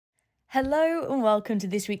Hello and welcome to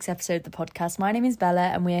this week's episode of the podcast. My name is Bella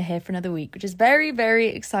and we are here for another week, which is very, very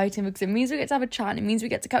exciting because it means we get to have a chat and it means we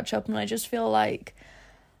get to catch up, and I just feel like,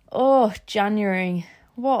 January,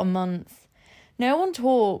 what a month. No one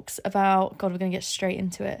talks about, God, we're going to get straight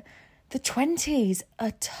into it. The 20s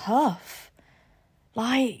are tough.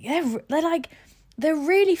 They're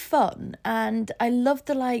really fun, and I love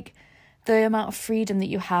the amount of freedom that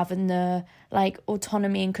you have and the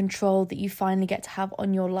autonomy and control that you finally get to have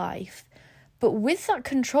on your life. But with that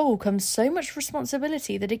control comes so much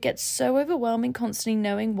responsibility that it gets so overwhelming constantly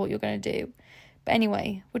knowing what you're going to do. But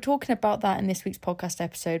anyway, we're talking about that in this week's podcast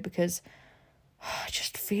episode because I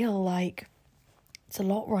just feel like it's a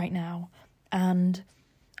lot right now, and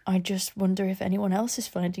I just wonder if anyone else is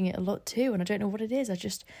finding it a lot too, and I don't know what it is. I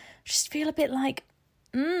just feel a bit like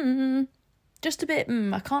just a bit,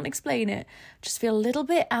 I can't explain it. Just feel a little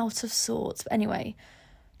bit out of sorts. But anyway,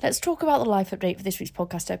 let's talk about the life update for this week's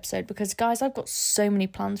podcast episode because, guys, I've got so many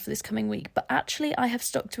plans for this coming week, but actually I have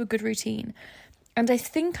stuck to a good routine. And I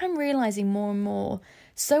think I'm realising more and more,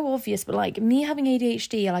 so obvious, but me having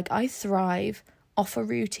ADHD, I thrive off a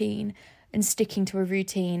routine and sticking to a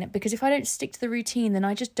routine, because if I don't stick to the routine, then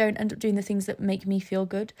I just don't end up doing the things that make me feel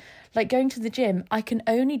good. Like going to the gym, I can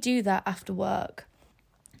only do that after work.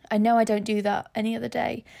 I know I don't do that any other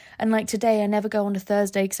day. And today, I never go on a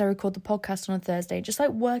Thursday because I record the podcast on a Thursday. Just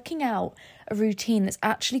working out a routine that's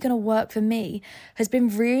actually going to work for me has been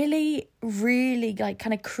really, really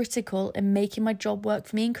kind of critical in making my job work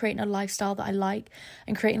for me and creating a lifestyle that I like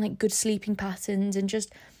and creating good sleeping patterns and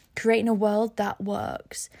just creating a world that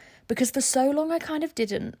works. Because for so long I kind of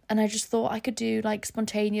didn't, and I just thought I could do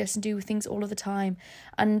spontaneous and do things all of the time.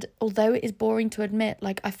 And although it is boring to admit,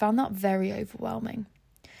 I found that very overwhelming.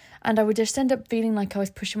 And I would just end up feeling like I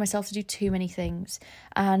was pushing myself to do too many things,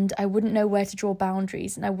 and I wouldn't know where to draw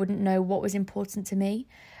boundaries, and I wouldn't know what was important to me.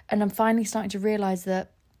 And I'm finally starting to realise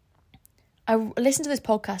that I listened to this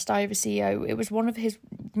podcast, I Have a CEO. It was one of his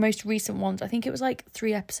most recent ones. I think it was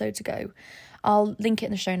 3 episodes ago. I'll link it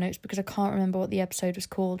in the show notes because I can't remember what the episode was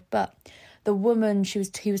called. But the woman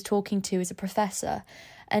he was talking to is a professor,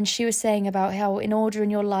 and she was saying about how in order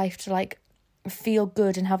in your life to feel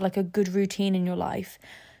good and have a good routine in your life,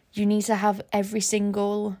 you need to have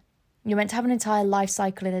you're meant to have an entire life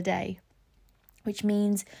cycle in a day, which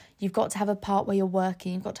means you've got to have a part where you're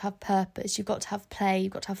working, you've got to have purpose, you've got to have play,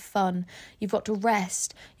 you've got to have fun, you've got to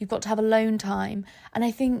rest, you've got to have alone time. And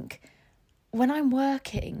I think when I'm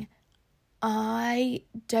working, I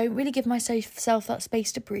don't really give myself that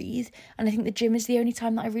space to breathe. And I think the gym is the only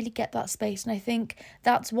time that I really get that space. And I think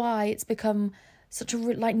that's why it's become such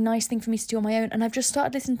a nice thing for me to do on my own. And I've just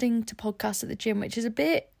started listening to podcasts at the gym, which is a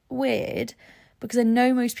bit weird because I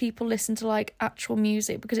know most people listen to actual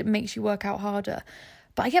music because it makes you work out harder.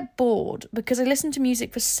 But I get bored because I listen to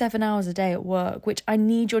music for 7 hours a day at work, which I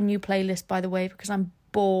need your new playlist, by the way, because I'm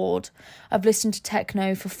bored. I've listened to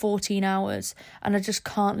techno for 14 hours and I just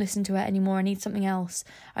can't listen to it anymore. I need something else.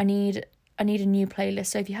 I need a new playlist.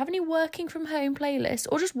 So if you have any working from home playlists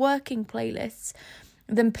or just working playlists,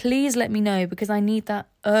 then please let me know because I need that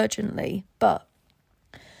urgently. But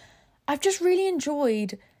I've just really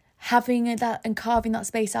enjoyed having that and carving that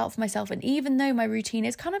space out for myself. And even though my routine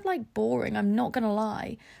is kind of boring, I'm not going to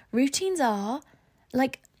lie, routines are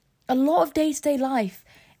a lot of day-to-day life.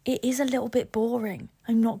 It is a little bit boring.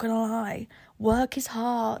 I'm not going to lie. Work is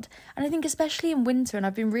hard. And I think especially in winter, and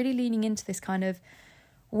I've been really leaning into this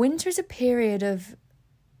winter is a period of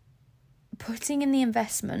putting in the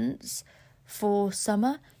investments for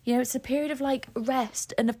summer. It's a period of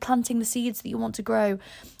rest and of planting the seeds that you want to grow.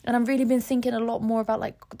 And I've really been thinking a lot more about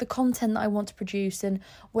the content that I want to produce and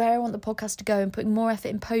where I want the podcast to go and putting more effort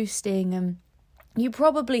in posting. And you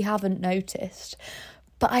probably haven't noticed,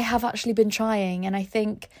 but I have actually been trying. And I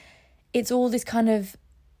think it's all this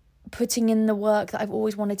putting in the work that I've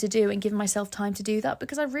always wanted to do and giving myself time to do that,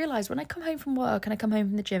 because I realised when I come home from work and I come home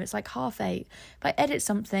from the gym, it's 8:30. If I edit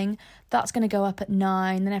something, that's going to go up at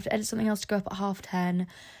 9, then I have to edit something else to go up at 10:30,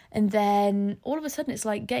 and then all of a sudden it's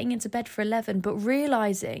getting into bed for 11, but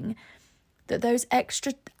realising that those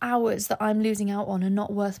extra hours that I'm losing out on are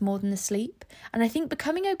not worth more than the sleep. And I think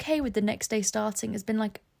becoming okay with the next day starting has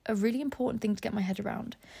been a really important thing to get my head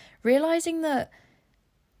around. Realising that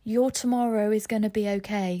your tomorrow is going to be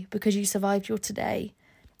okay because you survived your today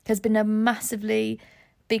has been a massively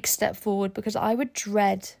big step forward, because I would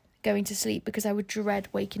dread going to sleep, because I would dread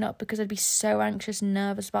waking up, because I'd be so anxious and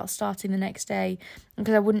nervous about starting the next day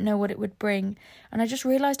because I wouldn't know what it would bring. And I just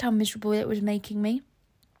realised how miserable it was making me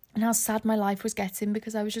and how sad my life was getting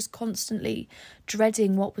because I was just constantly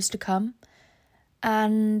dreading what was to come.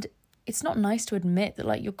 And it's not nice to admit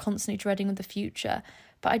that you're constantly dreading the future,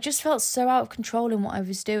 But I just felt so out of control in what I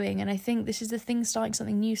was doing. And I think this is the thing, starting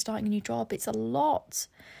something new, starting a new job. It's a lot.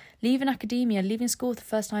 Leaving academia, leaving school for the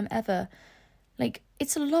first time ever. Like,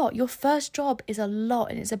 it's a lot. Your first job is a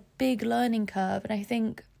lot, and it's a big learning curve. And I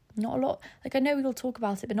think not a lot, like, I know we all talk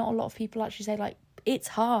about it, but not a lot of people actually say, like, it's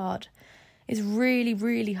hard. It's really,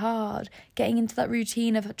 really hard getting into that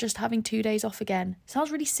routine of just having 2 days off again.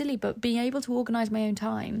 Sounds really silly, but being able to organise my own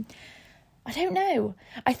time, I don't know.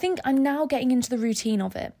 I think I'm now getting into the routine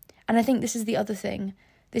of it. And I think this is the other thing.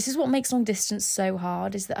 This is what makes long distance so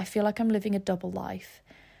hard, is that I feel like I'm living a double life.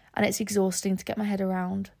 And it's exhausting to get my head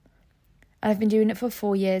around. And I've been doing it for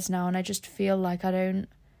 4 years now, and I just feel like I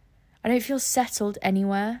don't feel settled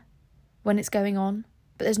anywhere when it's going on.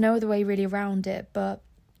 But there's no other way really around it. But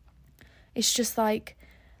it's just like,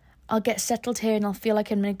 I'll get settled here and I'll feel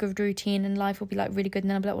like I'm in a good routine and life will be like really good. And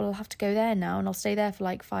then I'll be like, well, I'll have to go there now, and I'll stay there for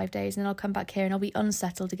like 5 days, and then I'll come back here and I'll be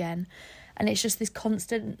unsettled again. And it's just this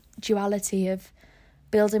constant duality of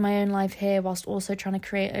building my own life here whilst also trying to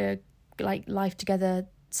create a like life together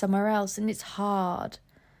somewhere else. And it's hard.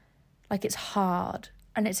 Like, it's hard,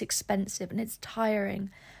 and it's expensive, and it's tiring,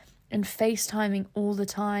 and FaceTiming all the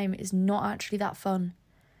time is not actually that fun.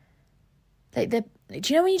 Like, do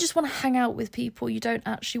you know when you just want to hang out with people you don't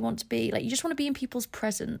actually want to be? Like, you just want to be in people's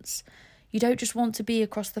presence. You don't just want to be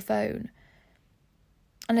across the phone.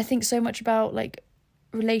 And I think so much about, like,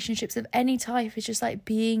 relationships of any type is just, like,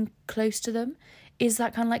 being close to them. Is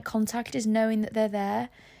that kind of, like, contact, is knowing that they're there,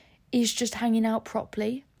 is just hanging out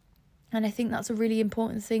properly. And I think that's a really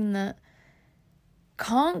important thing that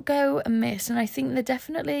can't go amiss. And I think they're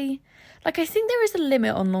definitely, like, I think there is a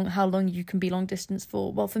limit on how long you can be long distance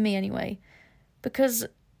for. Well, for me anyway. Because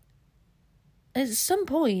at some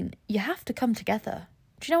point, you have to come together.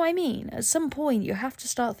 Do you know what I mean? At some point, you have to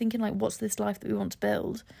start thinking, like, what's this life that we want to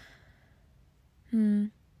build? I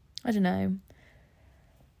don't know.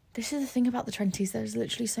 This is the thing about the 20s. There's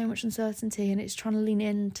literally so much uncertainty, and it's trying to lean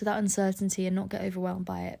into that uncertainty and not get overwhelmed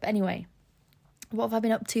by it. But anyway, what have I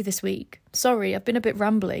been up to this week? Sorry, I've been a bit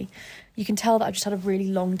rambly. You can tell that I've just had a really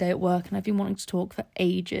long day at work, and I've been wanting to talk for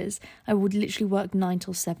ages. I would literally work 9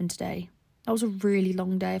 till 7 today. That was a really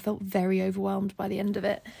long day. I felt very overwhelmed by the end of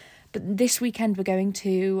it. But this weekend we're going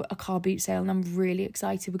to a car boot sale, and I'm really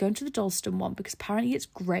excited. We're going to the Dalston one because apparently it's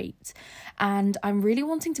great. And I'm really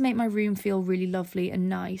wanting to make my room feel really lovely and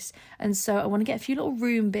nice. And so I want to get a few little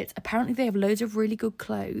room bits. Apparently they have loads of really good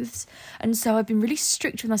clothes. And so I've been really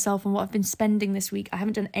strict with myself on what I've been spending this week. I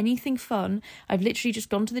haven't done anything fun. I've literally just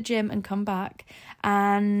gone to the gym and come back.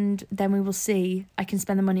 And then we will see. I can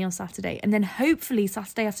spend the money on Saturday. And then hopefully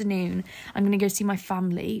Saturday afternoon, I'm going to go see my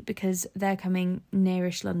family because they're coming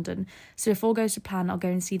nearish London. So if all goes to plan, I'll go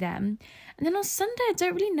and see them. And then on Sunday, I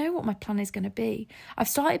don't really know what my plan is going to be. I've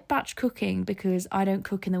started batch cooking because I don't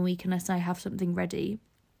cook in the week unless I have something ready.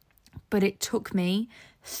 But it took me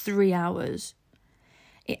 3 hours.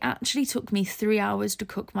 It actually took me 3 hours to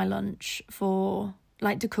cook my lunch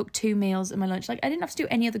to cook 2 meals and my lunch. Like, I didn't have to do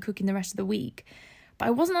any other cooking the rest of the week. But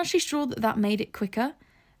I wasn't actually sure that made it quicker.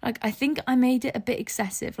 Like, I think I made it a bit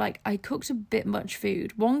excessive. Like, I cooked a bit much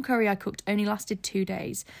food. One curry I cooked only lasted 2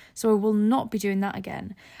 days. So I will not be doing that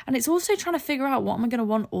again. And it's also trying to figure out what am I going to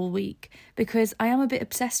want all week. Because I am a bit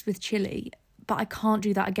obsessed with chili. But I can't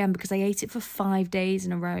do that again because I ate it for 5 days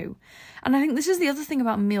in a row. And I think this is the other thing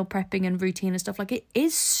about meal prepping and routine and stuff. Like, it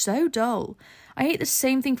is so dull. I ate the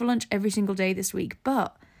same thing for lunch every single day this week.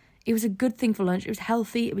 But it was a good thing for lunch. It was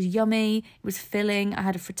healthy. It was yummy. It was filling. I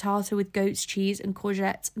had a frittata with goat's cheese and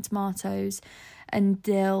courgettes and tomatoes and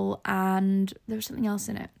dill, and there was something else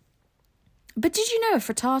in it. But did you know a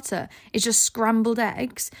frittata is just scrambled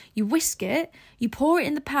eggs? You whisk it, you pour it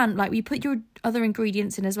in the pan, like you put your other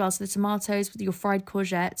ingredients in as well. So the tomatoes with your fried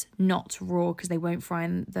courgette, not raw because they won't fry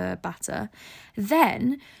in the batter.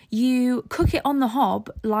 Then you cook it on the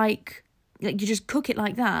hob like you just cook it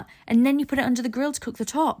like that, and then you put it under the grill to cook the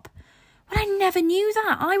top. Well, I never knew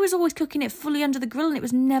that. I was always cooking it fully under the grill, and it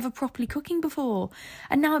was never properly cooking before.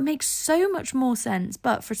 And now it makes so much more sense.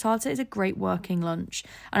 But frittata is a great working lunch,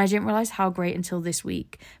 and I didn't realise how great until this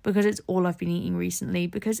week, because it's all I've been eating recently.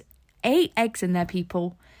 Because 8 eggs in there,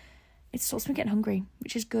 people, it stops me getting hungry,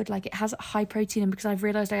 which is good. Like, it has high protein, and because I've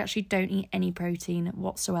realised I actually don't eat any protein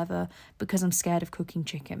whatsoever because I'm scared of cooking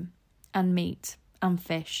chicken and meat and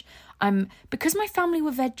fish. Because my family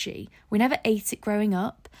were veggie, we never ate it growing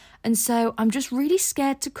up, and so I'm just really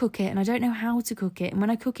scared to cook it, and I don't know how to cook it, and when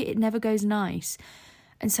I cook it, it never goes nice,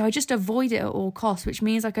 and so I just avoid it at all costs, which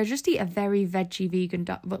means like I just eat a very veggie,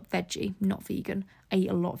 not vegan. I eat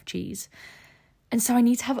a lot of cheese, and so I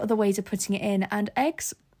need to have other ways of putting it in, and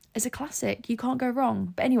eggs is a classic. You can't go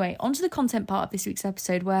wrong. But anyway, on to the content part of this week's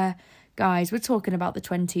episode, where guys, we're talking about the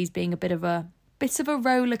 20s being a bit of a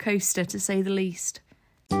roller coaster, to say the least.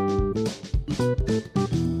 The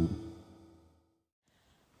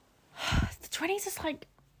 20s is like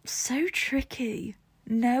so tricky,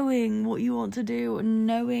 knowing what you want to do and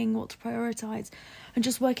knowing what to prioritize and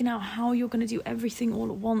just working out how you're going to do everything all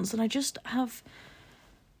at once. And I just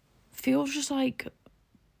feel just like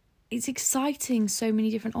it's exciting, so many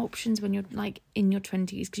different options when you're like in your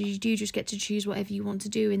 20s, because you do just get to choose whatever you want to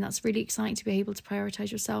do, and that's really exciting to be able to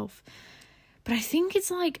prioritize yourself. But I think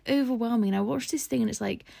it's like overwhelming. And I watched this thing and it's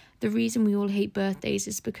like, the reason we all hate birthdays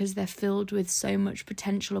is because they're filled with so much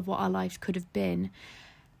potential of what our life could have been.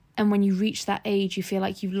 And when you reach that age, you feel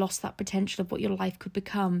like you've lost that potential of what your life could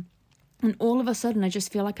become. And all of a sudden, I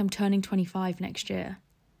just feel like I'm turning 25 next year.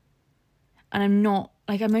 And I'm not,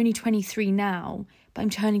 like, I'm only 23 now, but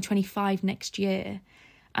I'm turning 25 next year.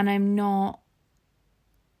 And I'm not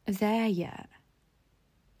there yet.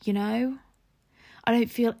 You know? I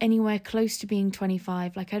don't feel anywhere close to being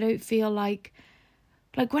 25. Like, I don't feel like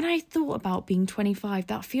when I thought about being 25,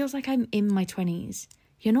 that feels like I'm in my 20s.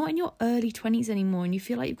 You're not in your early 20s anymore, and you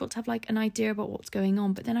feel like you've got to have like an idea about what's going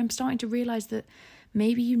on. But then I'm starting to realise that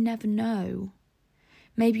maybe you never know.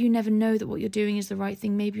 Maybe you never know that what you're doing is the right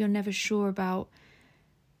thing. Maybe you're never sure about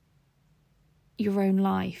your own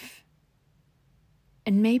life.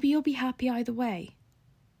 And maybe you'll be happy either way.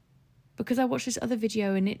 Because I watched this other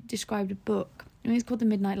video and it described a book. And it's called The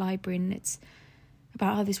Midnight Library, and it's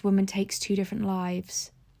about how this woman takes two different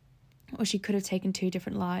lives. Or she could have taken two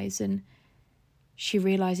different lives, and she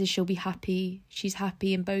realises she'll be happy. She's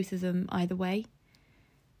happy in both of them either way.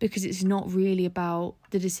 Because it's not really about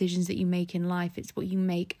the decisions that you make in life. It's what you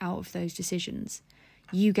make out of those decisions.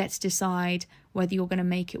 You get to decide whether you're going to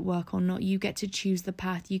make it work or not. You get to choose the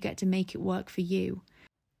path. You get to make it work for you.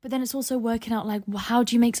 But then it's also working out, like, well, how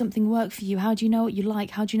do you make something work for you? How do you know what you like?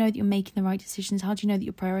 How do you know that you're making the right decisions? How do you know that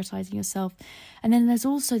you're prioritising yourself? And then there's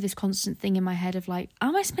also this constant thing in my head of, like,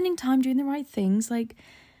 am I spending time doing the right things? Like,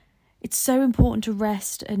 it's so important to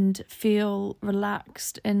rest and feel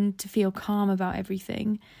relaxed and to feel calm about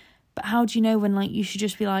everything. But how do you know when, like, you should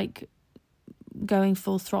just be, like, going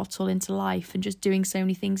full throttle into life and just doing so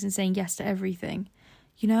many things and saying yes to everything?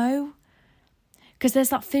 You know? Because there's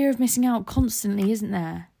that fear of missing out constantly, isn't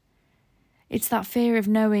there? It's that fear of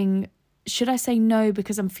knowing, should I say no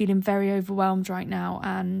because I'm feeling very overwhelmed right now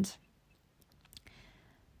and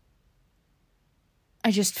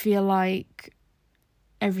I just feel like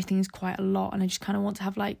everything's quite a lot and I just kind of want to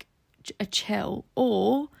have like a chill?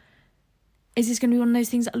 Or is this going to be one of those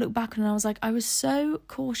things that I look back on and I was like, I was so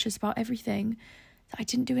cautious about everything that I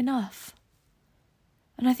didn't do enough?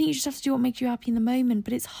 And I think you just have to do what makes you happy in the moment.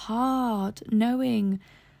 But it's hard knowing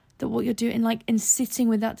that what you're doing, like, and sitting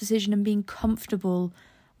with that decision and being comfortable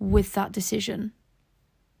with that decision.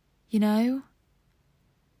 You know?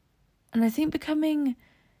 And I think becoming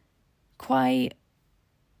quite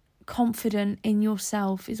confident in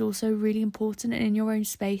yourself is also really important and in your own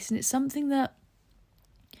space. And it's something that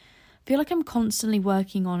I feel like I'm constantly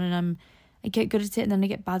working on, and I get good at it and then I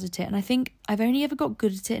get bad at it. And I think I've only ever got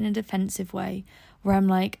good at it in a defensive way, where I'm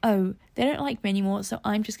like, oh, they don't like me anymore, so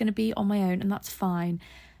I'm just going to be on my own, and that's fine.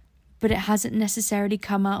 But it hasn't necessarily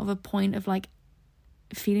come out of a point of like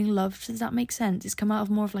feeling loved. Does that make sense? It's come out of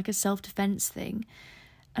more of like a self-defense thing.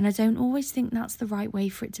 And I don't always think that's the right way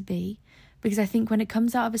for it to be. Because I think when it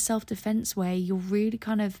comes out of a self-defense way, you're really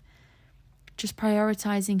kind of just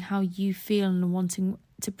prioritizing how you feel and wanting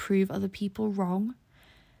to prove other people wrong.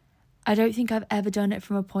 I don't think I've ever done it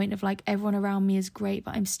from a point of like, everyone around me is great,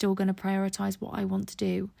 but I'm still going to prioritize what I want to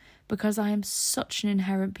do, because I am such an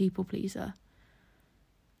inherent people pleaser.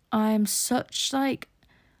 I am such like,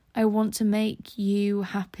 I want to make you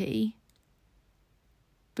happy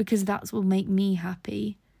because that will make me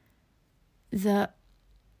happy, that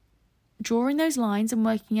drawing those lines and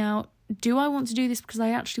working out, do I want to do this because I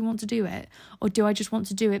actually want to do it? Or do I just want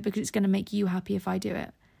to do it because it's going to make you happy if I do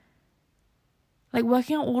it? Like,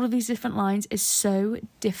 working out all of these different lines is so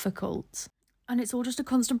difficult. And it's all just a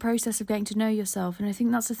constant process of getting to know yourself. And I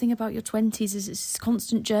think that's the thing about your 20s, is it's this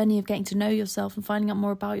constant journey of getting to know yourself and finding out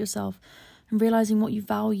more about yourself and realising what you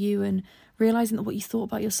value and realising that what you thought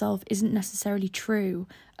about yourself isn't necessarily true,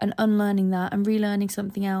 and unlearning that and relearning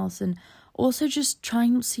something else, and also just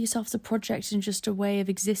trying not to see yourself as a project and just a way of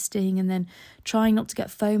existing, and then trying not to get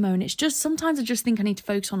FOMO. And it's just, sometimes I just think I need to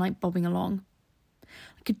focus on like bobbing along.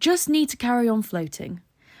 Like, I just need to carry on floating.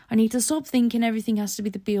 I need to stop thinking everything has to be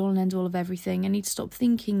the be-all and end-all of everything. I need to stop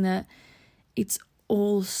thinking that it's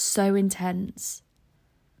all so intense.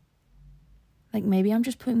 Like, maybe I'm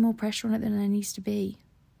just putting more pressure on it than there needs to be.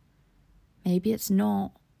 Maybe it's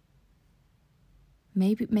not.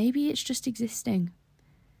 Maybe it's just existing.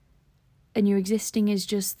 And your existing is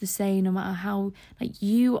just the same no matter how,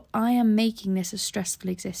 I am making this a stressful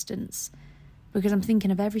existence because I'm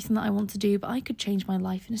thinking of everything that I want to do, but I could change my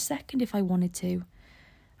life in a second if I wanted to.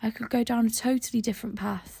 I could go down a totally different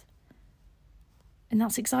path. And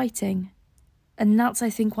that's exciting. And that's, I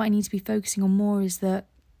think, what I need to be focusing on more, is that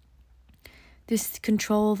this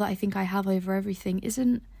control that I think I have over everything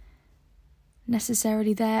isn't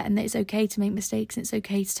necessarily there, and that it's okay to make mistakes and it's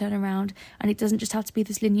okay to turn around, and it doesn't just have to be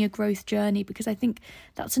this linear growth journey. Because I think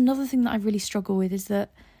that's another thing that I really struggle with, is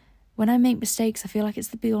that when I make mistakes, I feel like it's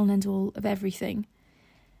the be all and end all of everything,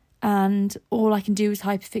 and all I can do is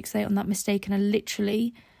hyperfixate on that mistake, and I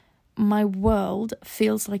literally, my world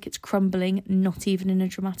feels like it's crumbling, not even in a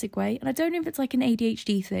dramatic way. And I don't know if it's like an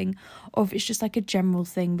ADHD thing or if it's just like a general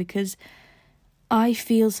thing, because I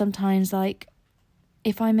feel sometimes like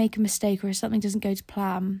if I make a mistake or if something doesn't go to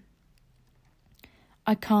plan,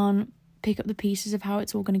 I can't pick up the pieces of how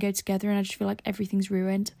it's all going to go together, and I just feel like everything's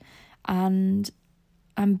ruined. And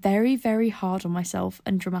I'm very, very hard on myself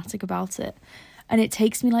and dramatic about it. And it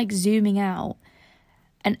takes me like zooming out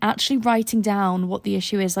and actually writing down what the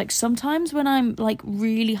issue is. Like sometimes when I'm like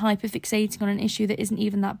really hyper fixating on an issue that isn't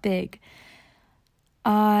even that big,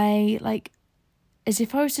 I like, as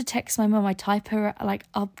if I was to text my mum, I type her, like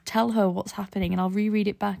I'll tell her what's happening and I'll reread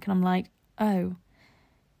it back and I'm like, oh,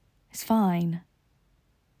 it's fine.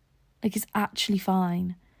 Like it's actually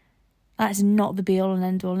fine. That is not the be all and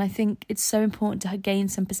end all. And I think it's so important to gain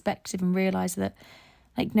some perspective and realise that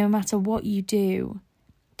like no matter what you do,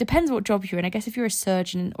 depends what job you're in. I guess if you're a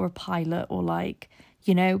surgeon or a pilot or like,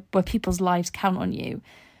 you know, where people's lives count on you.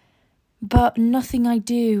 But nothing I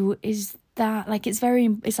do is that, like, it's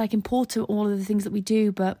like important, all of the things that we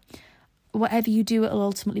do, but whatever you do, it'll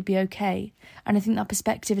ultimately be okay. And I think that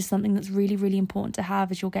perspective is something that's really, really important to have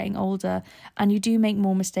as you're getting older, and you do make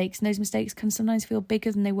more mistakes, and those mistakes can sometimes feel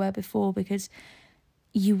bigger than they were before, because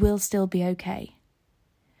you will still be okay.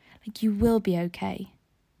 Like, you will be okay.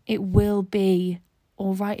 It will be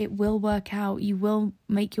all right. It will work out. You will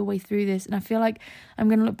make your way through this. And I feel like I'm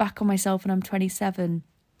going to look back on myself when I'm 27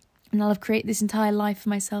 and I'll have created this entire life for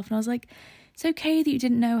myself. And I was like, it's okay that you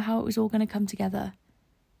didn't know how it was all going to come together.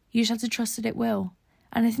 You just have to trust that it will.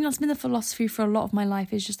 And I think that's been the philosophy for a lot of my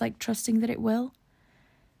life, is just like trusting that it will.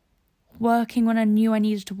 Working when I knew I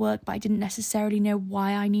needed to work, but I didn't necessarily know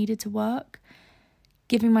why I needed to work.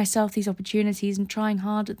 Giving myself these opportunities and trying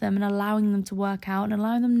hard at them and allowing them to work out and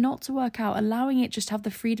allowing them not to work out, allowing it just to have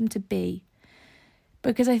the freedom to be.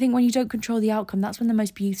 Because I think when you don't control the outcome, that's when the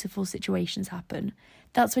most beautiful situations happen.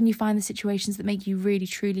 That's when you find the situations that make you really,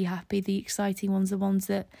 truly happy, the exciting ones, the ones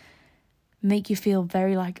that make you feel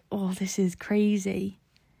very like, oh, this is crazy.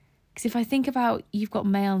 Because if I think about You've Got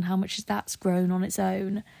Mail and how much that's grown on its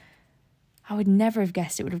own, I would never have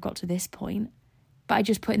guessed it would have got to this point. But I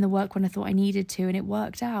just put in the work when I thought I needed to, and it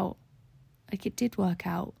worked out. Like, it did work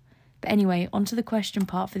out. But anyway, on to the question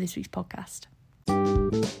part for this week's podcast.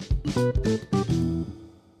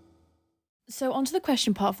 So on to the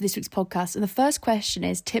question part for this week's podcast. And the first question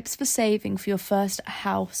is tips for saving for your first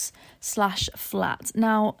house/flat.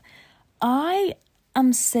 Now, I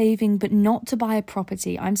am saving, but not to buy a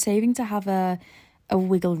property. I'm saving to have a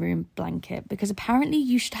wiggle room blanket, because apparently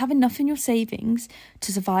you should have enough in your savings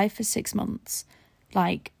to survive for 6 months.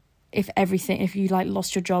 Like, if you like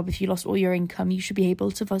lost your job, if you lost all your income, you should be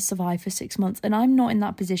able to survive for 6 months. And I'm not in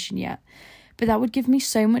that position yet, but that would give me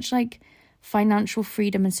so much like financial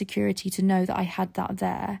freedom and security to know that I had that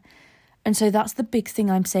there. And so that's the big thing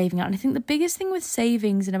I'm saving at. And I think the biggest thing with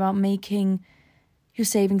savings and about making your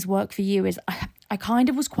savings work for you is I kind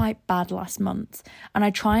of was quite bad last month, and I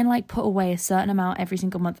try and like put away a certain amount every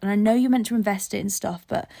single month. And I know you're meant to invest it in stuff,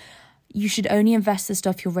 but you should only invest the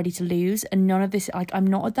stuff you're ready to lose. And none of this, like, I'm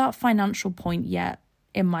not at that financial point yet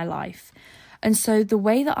in my life. And so the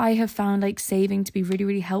way that I have found like saving to be really,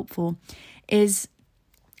 really helpful is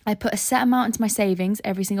I put a set amount into my savings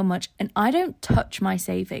every single month, and I don't touch my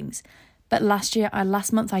savings. But last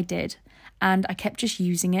month I did, and I kept just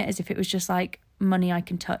using it as if it was just like money I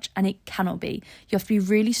can touch, and it cannot be. You have to be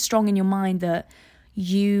really strong in your mind that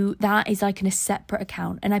that is like in a separate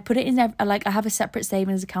account. And I put it in there, like I have a separate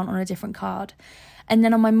savings account on a different card. And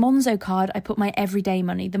then on my Monzo card, I put my everyday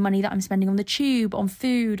money, the money that I'm spending on the tube, on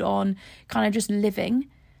food, on kind of just living.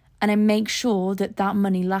 And I make sure that that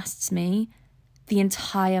money lasts me the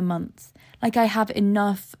entire month. Like, I have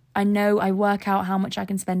enough. I know I work out how much I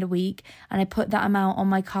can spend a week, and I put that amount on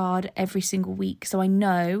my card every single week. So I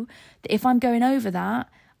know that if I'm going over that,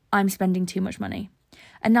 I'm spending too much money.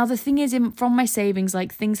 And now the thing is, from my savings,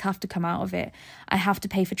 like, things have to come out of it. I have to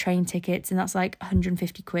pay for train tickets, and that's like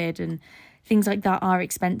 150 quid, and things like that are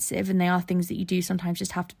expensive, and they are things that you do sometimes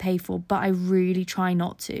just have to pay for. But I really try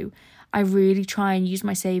not to. I really try and use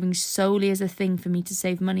my savings solely as a thing for me to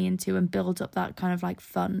save money into and build up that kind of like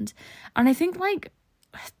fund. And I think like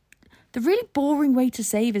the really boring way to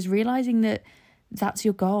save is realizing that that's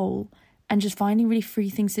your goal and just finding really free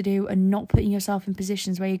things to do and not putting yourself in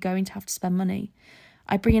positions where you're going to have to spend money.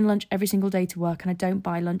 I bring in lunch every single day to work, and I don't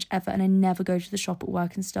buy lunch ever, and I never go to the shop at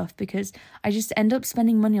work and stuff, because I just end up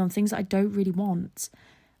spending money on things that I don't really want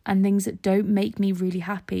and things that don't make me really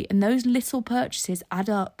happy. And those little purchases add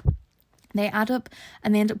up. They add up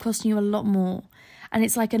and they end up costing you a lot more. And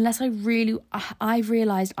it's like, unless I've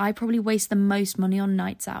realised I probably waste the most money on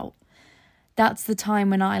nights out. That's the time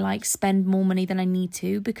when I like spend more money than I need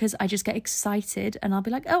to, because I just get excited and I'll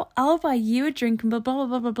be like, oh, I'll buy you a drink and blah, blah,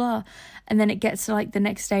 blah, blah, blah. And then it gets to like the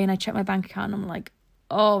next day and I check my bank account and I'm like,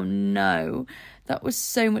 oh no, that was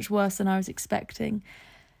so much worse than I was expecting.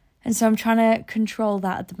 And so I'm trying to control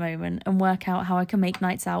that at the moment and work out how I can make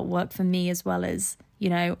nights out work for me as well as, you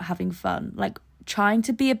know, having fun. Like trying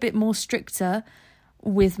to be a bit more stricter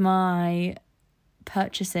with my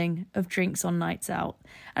purchasing of drinks on nights out.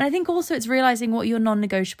 And I think also it's realising what are your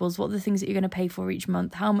non-negotiables, what are the things that you're going to pay for each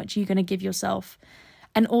month, how much are you going to give yourself,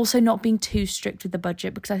 and also not being too strict with the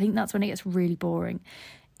budget, because I think that's when it gets really boring.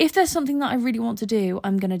 If there's something that I really want to do,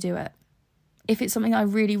 I'm going to do it. If it's something I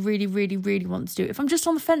really, really, really, really want to do. If I'm just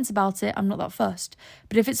on the fence about it, I'm not that fussed.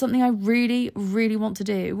 But if it's something I really, really want to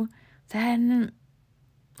do, then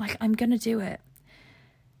like I'm going to do it.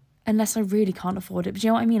 Unless I really can't afford it. But you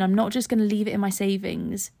know what I mean? I'm not just going to leave it in my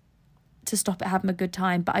savings to stop it having a good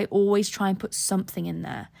time, but I always try and put something in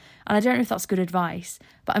there. And I don't know if that's good advice,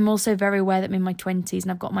 but I'm also very aware that I'm in my 20s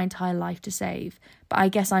and I've got my entire life to save. But I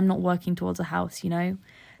guess I'm not working towards a house, you know?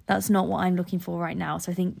 That's not what I'm looking for right now.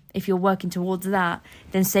 So I think if you're working towards that,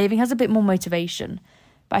 then saving has a bit more motivation.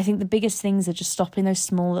 But I think the biggest things are just stopping those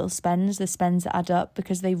small little spends, the spends that add up,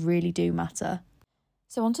 because they really do matter.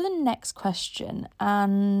 So on to the next question,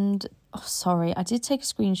 and sorry, I did take a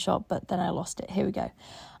screenshot, but then I lost it. Here we go.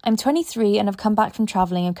 I'm 23 and I've come back from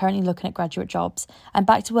travelling and currently looking at graduate jobs. I'm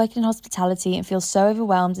back to working in hospitality and feel so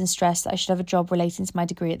overwhelmed and stressed that I should have a job relating to my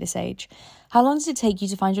degree at this age. How long did it take you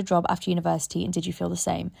to find your job after university, and did you feel the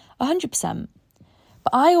same? 100%.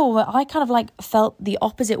 But I kind of like felt the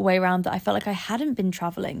opposite way around, that I felt like I hadn't been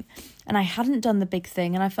travelling and I hadn't done the big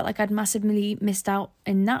thing, and I felt like I'd massively missed out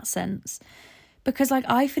in that sense. Because like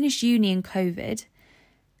I finished uni in COVID,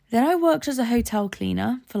 then I worked as a hotel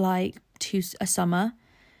cleaner for like a summer.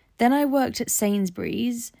 Then I worked at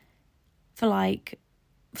Sainsbury's for like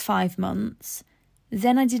 5 months.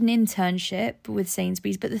 Then I did an internship with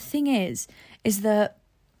Sainsbury's. But the thing is that,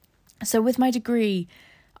 so with my degree,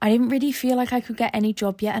 I didn't really feel like I could get any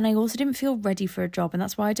job yet. And I also didn't feel ready for a job. And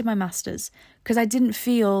that's why I did my master's, because I didn't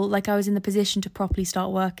feel like I was in the position to properly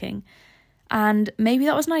start working. And maybe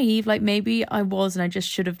that was naive, like maybe I was and I just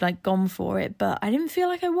should have like gone for it, but I didn't feel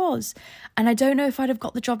like I was. And I don't know if I'd have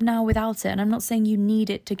got the job now without it. And I'm not saying you need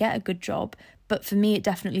it to get a good job, but for me it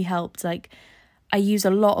definitely helped. Like I use a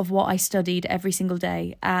lot of what I studied every single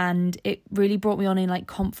day, and it really brought me on in like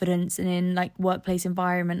confidence and in like workplace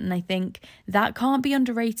environment. And I think that can't be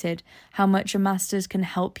underrated, how much a master's can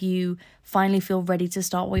help you finally feel ready to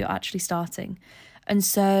start what you're actually starting. And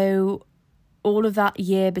so all of that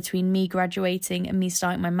year between me graduating and me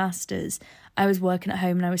starting my master's, I was working at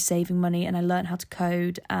home and I was saving money and I learned how to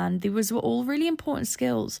code, and these were all really important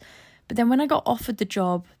skills. But then when I got offered the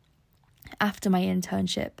job after my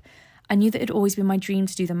internship, I knew that it'd always been my dream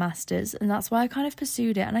to do the master's, and that's why I kind of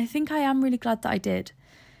pursued it. And I think I am really glad that I did,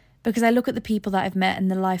 because I look at the people that I've met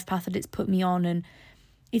and the life path that it's put me on, and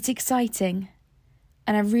it's exciting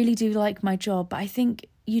and I really do like my job. But I think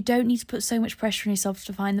you don't need to put so much pressure on yourself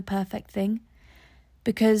to find the perfect thing.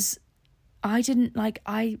 Because my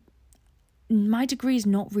degree is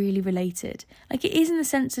not really related. Like it is in the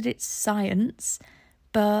sense that it's science,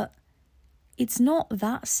 but it's not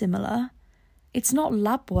that similar. It's not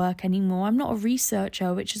lab work anymore. I'm not a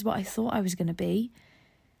researcher, which is what I thought I was going to be.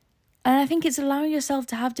 And I think it's allowing yourself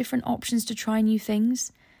to have different options to try new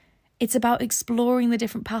things. It's about exploring the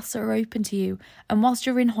different paths that are open to you. And whilst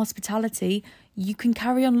you're in hospitality, you can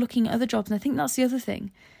carry on looking at other jobs. And I think that's the other thing.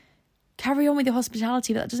 Carry on with your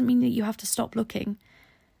hospitality, but that doesn't mean that you have to stop looking,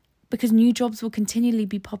 because new jobs will continually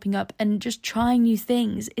be popping up, and just trying new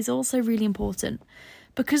things is also really important.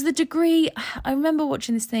 Because the degree, I remember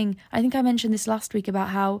watching this thing, I think I mentioned this last week, about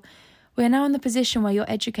how we're now in the position where your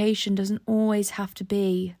education doesn't always have to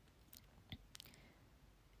be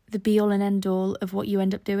the be all and end all of what you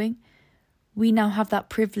end up doing. we now have that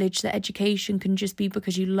privilege that education can just be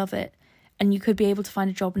because you love it, and you could be able to find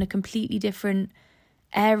a job in a completely different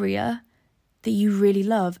area that you really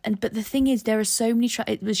love. But the thing is, there are so many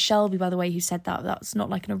it was Shelby, by the way, who said that's not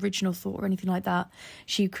like an original thought or anything like that.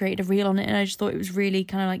 She created a reel on it, and I just thought it was really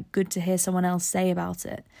kind of like good to hear someone else say about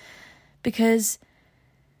it, because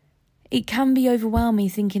it can be overwhelming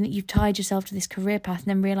thinking that you've tied yourself to this career path and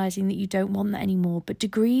then realising that you don't want that anymore. But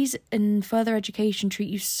degrees and further education treat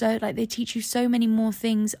you so, like, they teach you so many more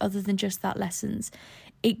things other than just that lessons.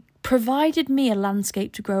 It provided me a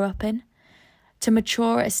landscape to grow up in, to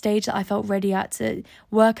mature at a stage that I felt ready at, to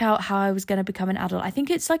work out how I was going to become an adult. I think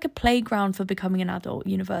it's like a playground for becoming an adult,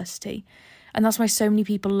 university. And that's why so many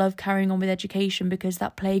people love carrying on with education, because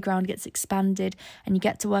that playground gets expanded and you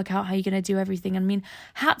get to work out how you're going to do everything. I mean,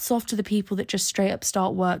 hats off to the people that just straight up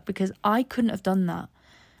start work, because I couldn't have done that.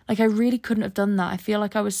 Like, I really couldn't have done that. I feel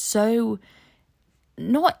like I was so,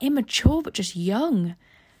 not immature, but just young.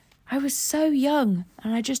 I was so young,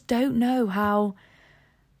 and I just don't know how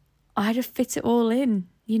I'd have fit it all in,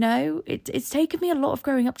 you know? It's taken me a lot of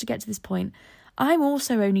growing up to get to this point. I'm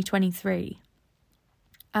also only 23.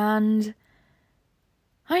 And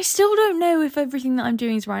I still don't know if everything that I'm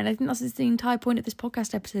doing is right. I think that's the entire point of this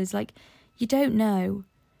podcast episode, is like, you don't know.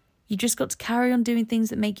 You just got to carry on doing things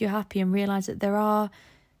that make you happy and realise that there are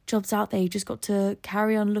jobs out there. You just got to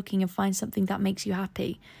carry on looking and find something that makes you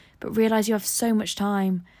happy. But realise you have so much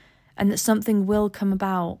time and that something will come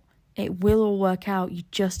about. It will all work out. You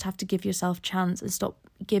just have to give yourself a chance and stop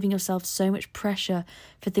giving yourself so much pressure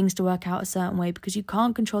for things to work out a certain way, because you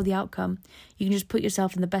can't control the outcome. You can just put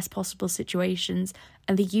yourself in the best possible situations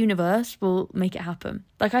and the universe will make it happen.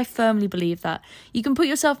 Like, I firmly believe that. You can put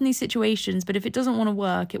yourself in these situations, but if it doesn't want to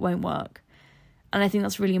work, it won't work. And I think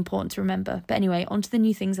that's really important to remember. But anyway, on to the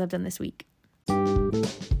new things I've done this week.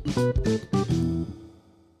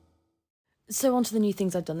 So on to the new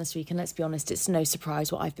things I've done this week, and let's be honest, it's no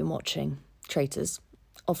surprise what I've been watching. Traitors.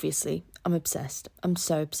 Obviously, I'm obsessed. I'm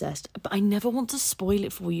so obsessed. But I never want to spoil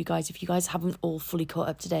it for you guys if you guys haven't all fully caught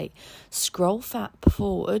up to date. Scroll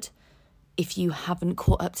forward if you haven't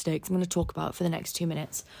caught up to date, because I'm going to talk about it for the next 2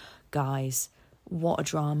 minutes. Guys, what a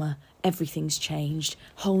drama. Everything's changed.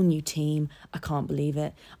 Whole new team. I can't believe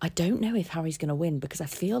it. I don't know if Harry's going to win, because I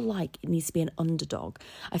feel like it needs to be an underdog.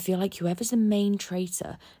 I feel like whoever's the main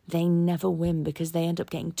traitor, they never win, because they end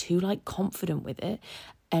up getting too, like, confident with it.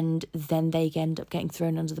 And then they end up getting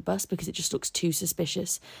thrown under the bus because it just looks too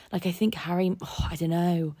suspicious. Like, I think Harry, I don't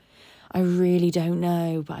know. I really don't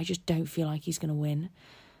know, but I just don't feel like he's going to win.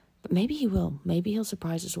 But maybe he will. Maybe he'll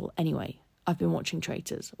surprise us all. Anyway, I've been watching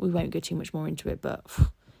Traitors. We won't go too much more into it, but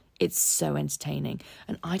it's so entertaining.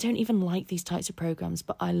 And I don't even like these types of programmes,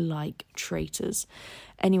 but I like Traitors.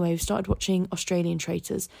 Anyway, we've started watching Australian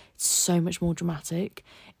Traitors. It's so much more dramatic.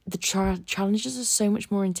 The challenges are so much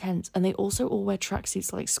more intense, and they also all wear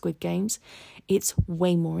tracksuits like Squid Games. It's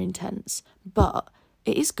way more intense, but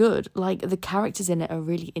it is good. Like, the characters in it are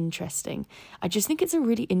really interesting. I just think it's a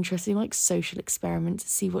really interesting, like, social experiment to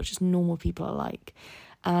see what just normal people are like,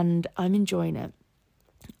 and I'm enjoying it.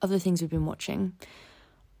 Other things we've been watching,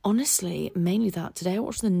 honestly, mainly that. Today I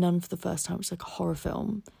watched The Nun for the first time, which is like a horror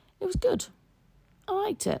film. It was good. I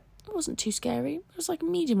liked it. It wasn't too scary. It was like a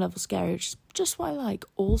medium level scary, which is just what I like.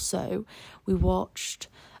 Also, we watched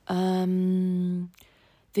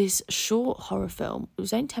this short horror film. It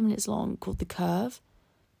was only 10 minutes long, called The Curve.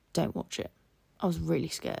 Don't watch it. I was really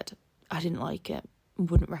scared. I didn't like it.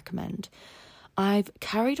 Wouldn't recommend. I've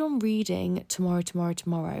carried on reading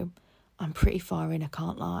Tomorrow. I'm pretty far in, I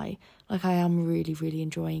can't lie. Like, I am really, really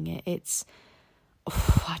enjoying it.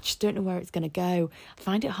 I just don't know where it's going to go. I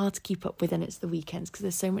find it hard to keep up with, and it's the weekends because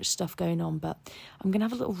there's so much stuff going on. But I'm going to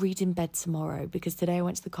have a little read in bed tomorrow, because today I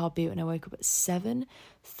went to the car boot and I woke up at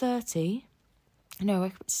 7:30. No, I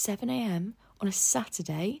woke up at 7 a.m. on a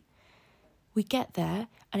Saturday. We get there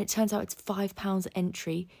and it turns out it's £5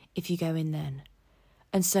 entry if you go in then.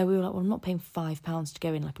 And so we were like, well, I'm not paying £5 to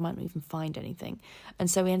go in. Like, I might not even find anything.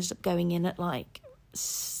 And so we ended up going in at like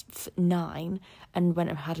 9 and went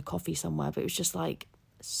and had a coffee somewhere. But it was just like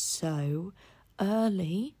so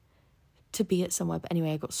early to be at somewhere. But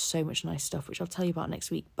anyway, I got so much nice stuff, which I'll tell you about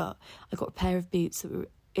next week. But I got a pair of boots that were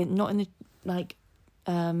not in the like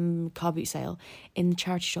car boot sale, in the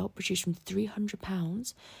charity shop, reduced from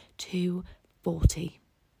 £300 to £40.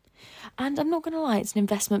 And I'm not going to lie, it's an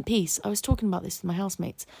investment piece. I was talking about this with my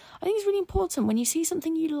housemates. I think it's really important when you see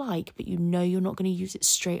something you like, but you know you're not going to use it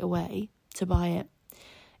straight away, to buy it.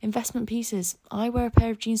 Investment pieces. I wear a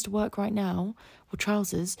pair of jeans to work right now, or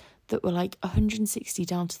trousers, that were like 160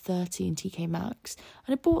 down to 30 in TK Maxx.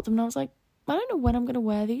 And I bought them and I was like, I don't know when I'm going to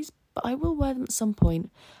wear these, but I will wear them at some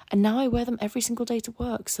point. And now I wear them every single day to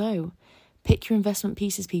work. So pick your investment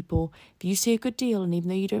pieces, people. If you see a good deal, and even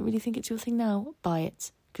though you don't really think it's your thing now, buy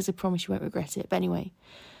it, because I promise you won't regret it. But anyway,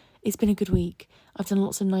 it's been a good week. I've done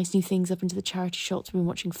lots of nice new things. I've been to the charity shops, I've been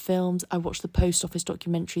watching films. I watched the Post Office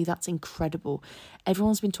documentary. That's incredible.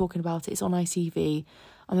 Everyone's been talking about it. It's on ITV.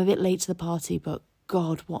 I'm a bit late to the party, but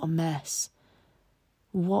God, what a mess.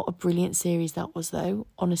 What a brilliant series that was, though.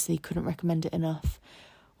 Honestly, couldn't recommend it enough.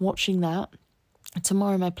 Watching that.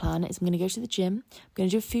 Tomorrow my plan is I'm going to go to the gym. I'm going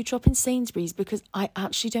to do a food shop in Sainsbury's because I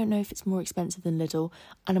actually don't know if it's more expensive than Lidl,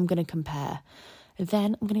 and I'm going to compare.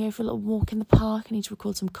 Then I'm going to go for a little walk in the park. I need to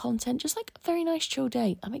record some content, just like a very nice chill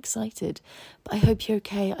day. I'm excited, but I hope you're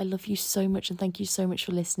okay. I love you so much and thank you so much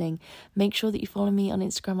for listening. Make sure that you follow me on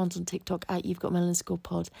Instagram and on TikTok at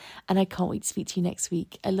You'veGotMel_pod, and I can't wait to speak to you next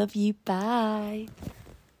week. I love you. Bye.